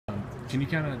Can you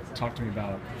kind of talk to me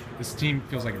about this team?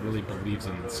 Feels like it really believes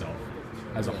in itself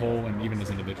as a whole and even as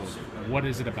individuals. What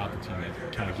is it about the team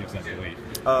that kind of gives that belief?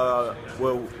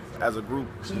 Well, as a group,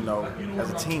 as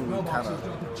a team, we kind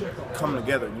of come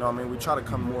together. We try to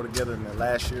come more together than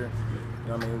last year.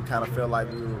 We kind of felt like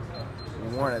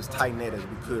we weren't as tight-knit as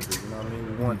we could be.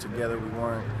 We weren't together. We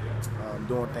weren't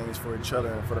doing things for each other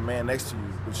and for the man next to you,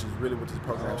 which is really what this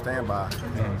program stands by.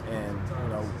 And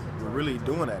we're really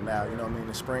doing that now. In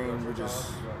the spring, we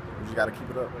just got to keep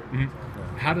it up. Yeah.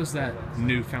 How does that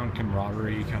newfound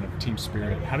camaraderie, kind of team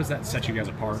spirit, how does that set you guys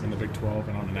apart in the Big 12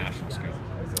 and on the national scale?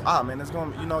 It's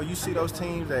going. You see those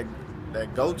teams that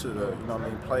go to the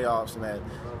playoffs and that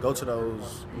go to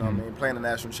those playing the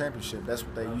national championship. That's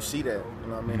what you see that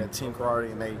that team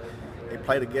camaraderie, and they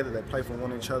play together, they play for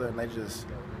one each other, and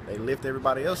they lift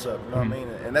everybody else up.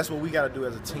 And that's what we got to do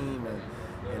as a team,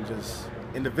 and just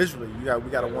individually, we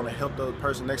got to want to help the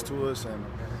person next to us, and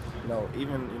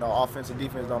even offense and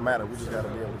defense don't matter. We just got to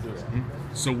be able to do that.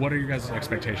 So what are your guys'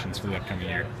 expectations for the upcoming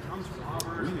year?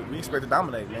 We expect to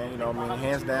dominate, man.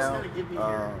 Hands down.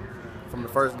 From the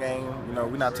first game,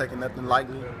 we're not taking nothing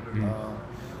lightly.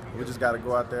 We just got to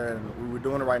go out there, and we're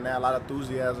doing it right now. A lot of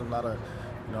enthusiasm, a lot of,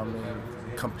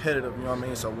 competitive.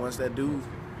 So once that do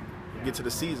get to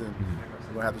the season,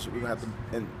 we're gonna have to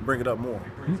bring it up more.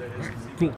 Cool.